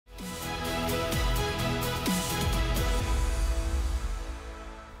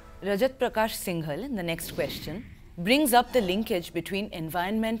Rajat Prakash Singhal, in the next question, brings up the linkage between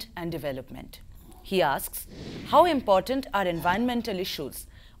environment and development. He asks, how important are environmental issues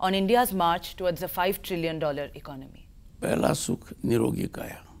on India's march towards a $5 trillion economy? Pehla sukh nirogi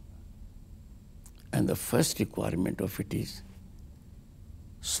kaya. And the first requirement of it is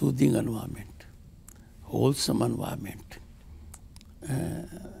soothing environment, wholesome environment.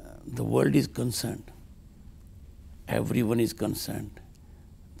 The world is concerned, everyone is concerned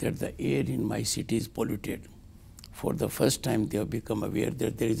that the air in my city is polluted. For the first time they have become aware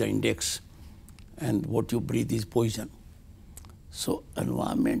that there is an index and what you breathe is poison. So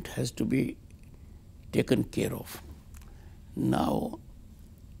environment has to be taken care of. Now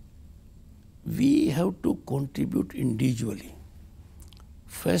we have to contribute individually.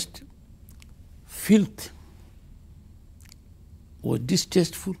 First, filth was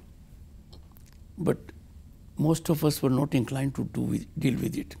distasteful, but most of us were not inclined to deal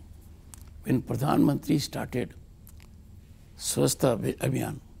with it. When Pradhanmantri started Swasthya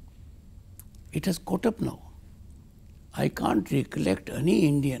Abhiyan, it has caught up now. I can't recollect any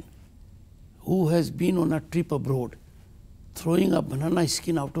Indian who has been on a trip abroad throwing a banana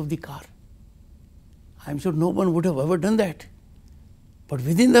skin out of the car. I'm sure no one would have ever done that. But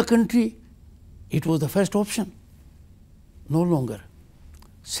within the country, it was the first option. No longer.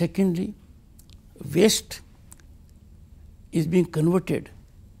 Secondly, waste is being converted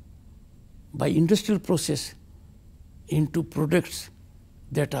by industrial process into products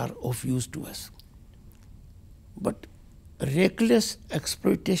that are of use to us. But reckless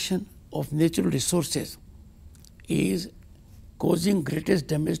exploitation of natural resources is causing greatest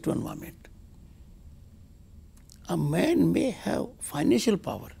damage to environment. A man may have financial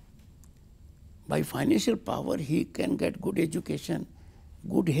power. By financial power, he can get good education,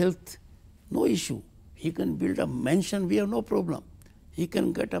 good health, no issue. He can build a mansion, we have no problem. He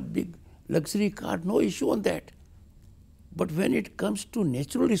can get a big luxury car, no issue on that. But when it comes to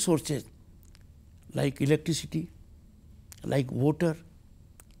natural resources, like electricity, like water,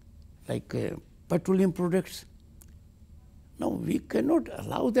 like petroleum products, now we cannot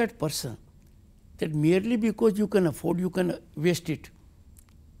allow that person that merely because you can afford, you can waste it.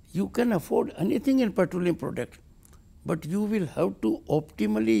 You can afford anything in petroleum product, but you will have to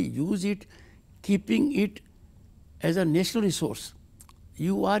optimally use it, keeping it as a national resource.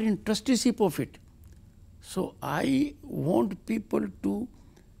 You are in trusteeship of it. So I want people to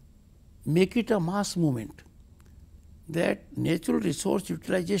make it a mass movement that natural resource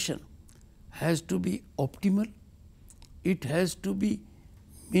utilization has to be optimal. It has to be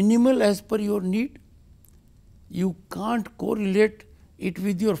minimal as per your need. You can't correlate it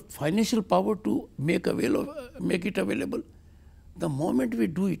with your financial power to make it available. The moment we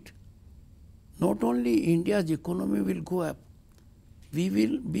do it, not only India's economy will go up, we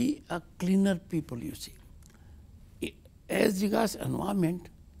will be a cleaner people, you see. As regards environment,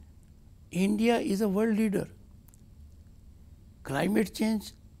 India is a world leader. Climate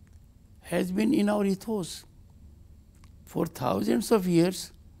change has been in our ethos. For thousands of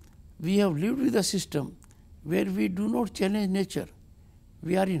years, we have lived with a system where we do not challenge nature.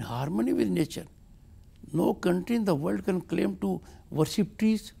 We are in harmony with nature. No country in the world can claim to worship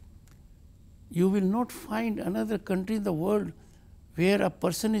trees. You will not find another country in the world where a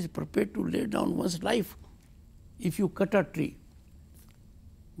person is prepared to lay down one's life if you cut a tree.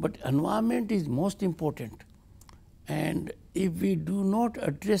 But environment is most important. And if we do not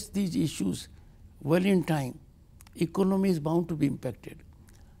address these issues well in time, economy is bound to be impacted.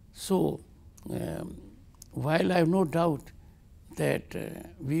 So, while I have no doubt that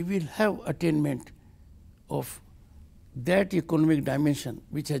we will have attainment of that economic dimension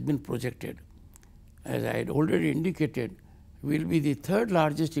which has been projected, as I had already indicated, will be the third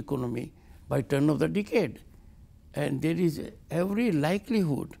largest economy by turn of the decade. And there is every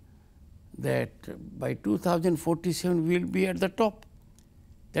likelihood that by 2047 we will be at the top.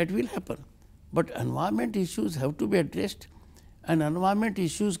 That will happen. But environment issues have to be addressed, and environment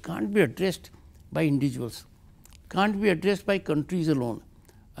issues can't be addressed by individuals, can't be addressed by countries alone.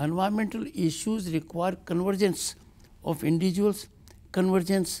 Environmental issues require convergence of individuals,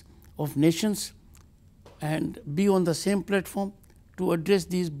 convergence of nations, and be on the same platform to address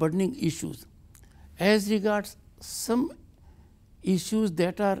these burning issues. As regards some issues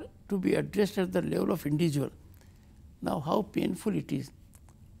that are to be addressed at the level of individual, now how painful it is.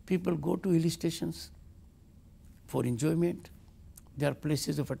 People go to hill stations for enjoyment. They are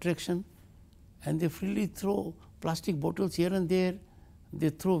places of attraction, and they freely throw plastic bottles here and there. They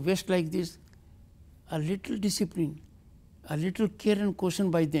throw waste like this. A little discipline, a little care and caution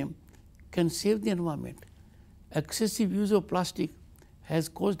by them can save the environment. Excessive use of plastic has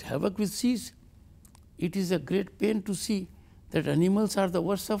caused havoc with seas. It is a great pain to see that animals are the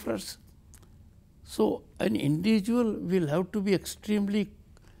worst sufferers. So an individual will have to be extremely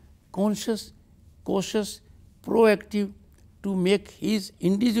conscious, cautious, proactive to make his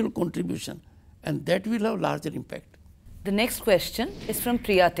individual contribution, and that will have larger impact. The next question is from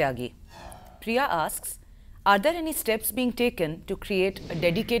Priya Tyagi. Priya asks, are there any steps being taken to create a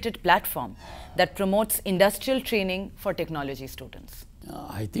dedicated platform that promotes industrial training for technology students?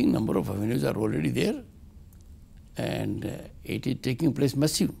 I think number of avenues are already there, and it is taking place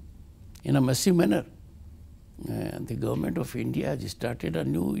in a massive manner. The government of India has started a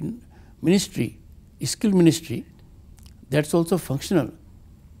new ministry, skill ministry, that's also functional.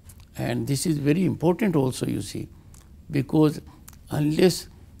 And this is very important also, you see, because unless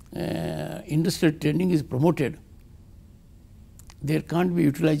industrial training is promoted, there can't be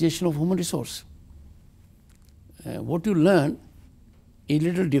utilization of human resource. What you learn is a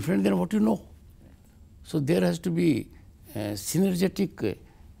little different than what you know. So there has to be a synergetic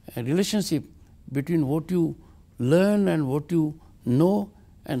relationship between what you learn and what you know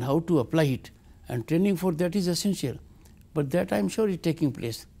and how to apply it. And training for that is essential. But that I am sure is taking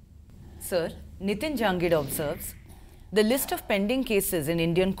place. Sir, Nitin Jangid observes, the list of pending cases in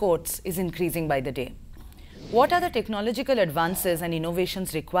Indian courts is increasing by the day. What are the technological advances and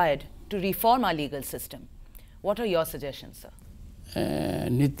innovations required to reform our legal system? What are your suggestions, sir?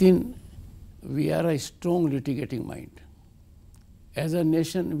 Nitin, we are a strong litigating mind. As a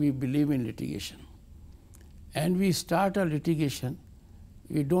nation, we believe in litigation. And we start a litigation,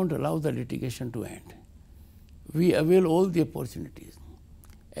 we don't allow the litigation to end. We avail all the opportunities.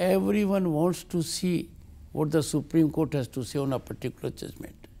 Everyone wants to see what the Supreme Court has to say on a particular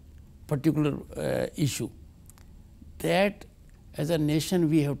judgment, particular issue. That, as a nation,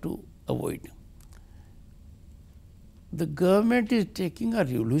 we have to avoid. The government is taking a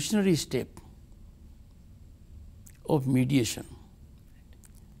revolutionary step of mediation,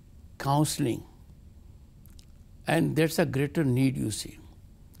 counseling, and that's a greater need, you see.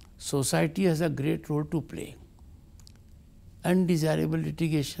 Society has a great role to play. Undesirable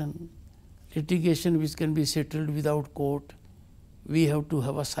litigation, litigation which can be settled without court, we have to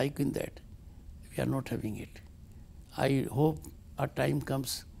have a psych in that. We are not having it. I hope a time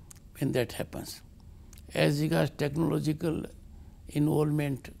comes when that happens. As regards technological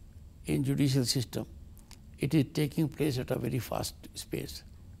involvement in judicial system, it is taking place at a very fast pace,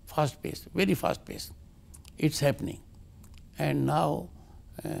 very fast pace. It's happening. And now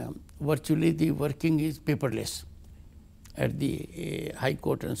virtually the working is paperless. At the High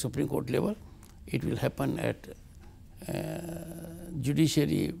Court and Supreme Court level, it will happen at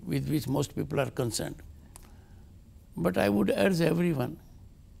judiciary with which most people are concerned. But I would urge everyone,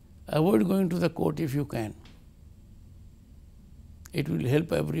 avoid going to the court if you can. It will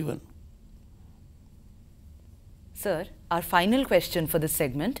help everyone. Sir, our final question for this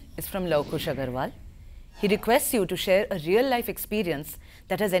segment is from Laukush Agarwal. He requests you to share a real-life experience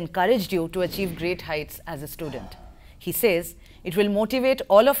that has encouraged you to achieve great heights as a student. He says it will motivate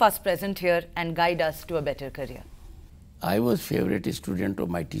all of us present here and guide us to a better career. I was favorite student of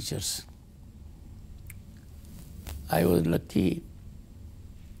my teachers. I was lucky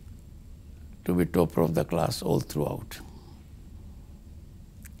to be topper of the class all throughout.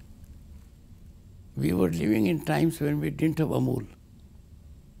 We were living in times when we didn't have Amul.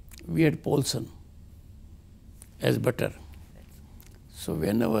 We had Paulson as butter. So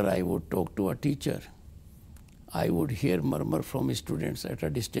whenever I would talk to a teacher, I would hear murmur from students at a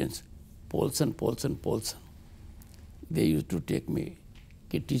distance, Paulson, Paulson, Paulson. They used to take me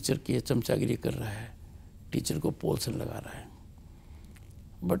कि teacher की चमचागिरी कर रहा है, teacher को Paulson लगा रहा है.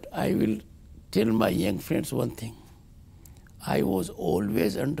 But I will tell my young friends one thing. I was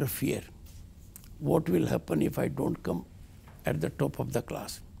always under fear. What will happen if I don't come at the top of the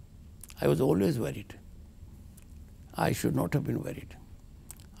class? I was always worried. I should not have been worried.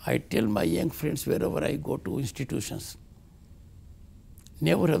 I tell my young friends wherever I go to institutions,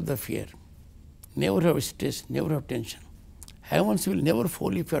 never have the fear, never have stress, never have tension. Heavens will never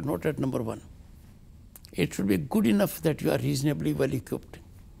fall if you are not at number one. It should be good enough that you are reasonably well equipped.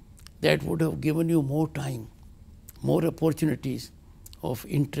 That would have given you more time, more opportunities of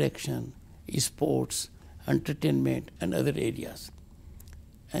interaction, sports, entertainment and other areas.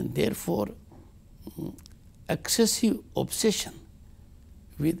 And therefore, excessive obsession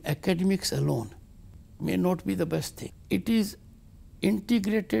with academics alone may not be the best thing. It is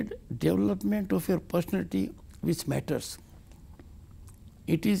integrated development of your personality which matters.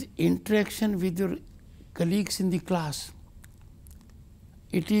 It is interaction with your colleagues in the class.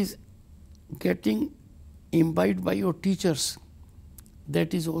 It is getting imbibed by your teachers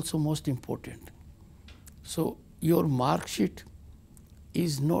that is also most important. So your mark sheet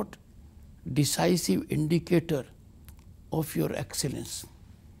is not decisive indicator of your excellence,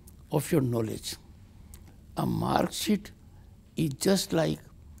 of your knowledge. A mark sheet is just like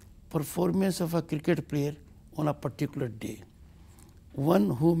performance of a cricket player on a particular day. One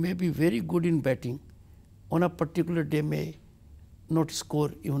who may be very good in batting on a particular day may not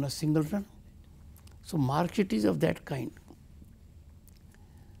score even a single run. So mark sheet is of that kind.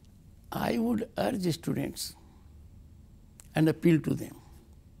 I would urge students and appeal to them,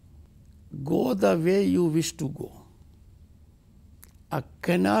 go the way you wish to go. A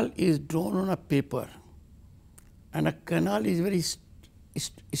canal is drawn on a paper, and a canal is very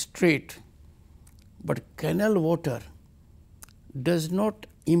straight, but canal water does not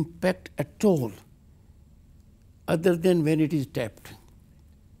impact at all other than when it is tapped.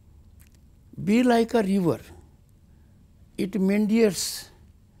 Be like a river. It meanders,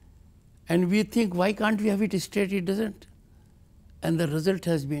 and we think, why can't we have it straight? It doesn't. And the result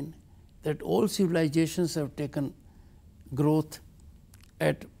has been that all civilizations have taken growth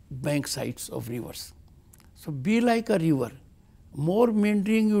at bank sides of rivers. So be like a river. More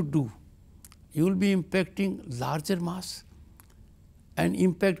meandering you do, you will be impacting larger mass, and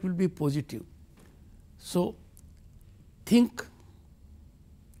impact will be positive. So think,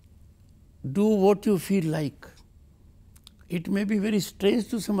 do what you feel like. It may be very strange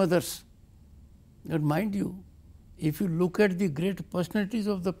to some others, but mind you, if you look at the great personalities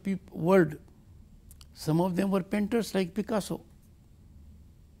of the world, some of them were painters like Picasso.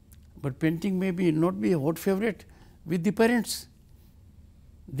 But painting may not be a hot favorite with the parents.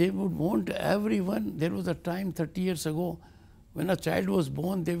 They would want everyone. There was a time 30 years ago when a child was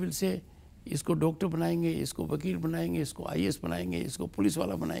born, they will say, isko doctor banayenge, isko vakil banayenge, isko IAS banayenge, isko police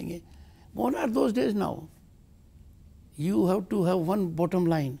wala banayenge. Gone are those days now. You have to have one bottom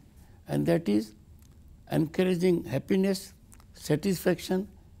line, and that is encouraging happiness, satisfaction,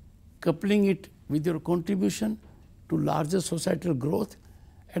 coupling it with your contribution to larger societal growth,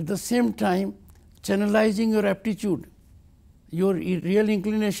 at the same time channelizing your aptitude, your real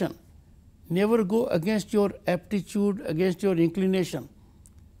inclination. Never go against your aptitude, against your inclination,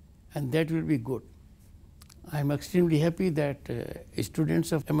 and that will be good. I am extremely happy that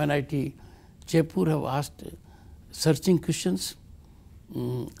students of MNIT Jaipur have asked searching questions.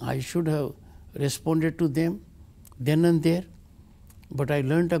 I should have responded to them then and there, but I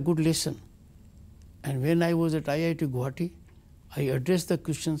learned a good lesson. And when I was at IIT Guwahati, I addressed the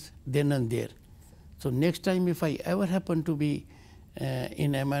questions then and there. So next time if I ever happen to be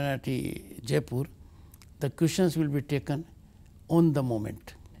in MNIT Jaipur, the questions will be taken on the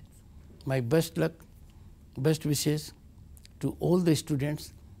moment. My best luck, best wishes to all the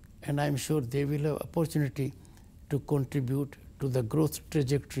students, and I am sure they will have opportunity to contribute to the growth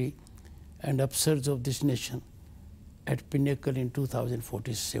trajectory and upsurge of this nation at pinnacle in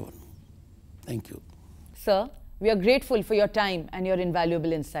 2047. Thank you. Sir, we are grateful for your time and your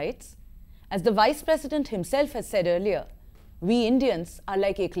invaluable insights. As the Vice President himself has said earlier, we Indians are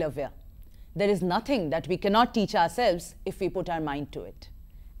like Eklavya. There is nothing that we cannot teach ourselves if we put our mind to it.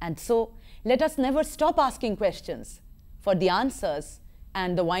 And so, let us never stop asking questions, for the answers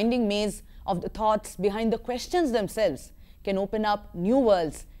and the winding maze of the thoughts behind the questions themselves can open up new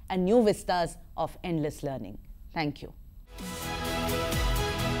worlds and new vistas of endless learning. Thank you.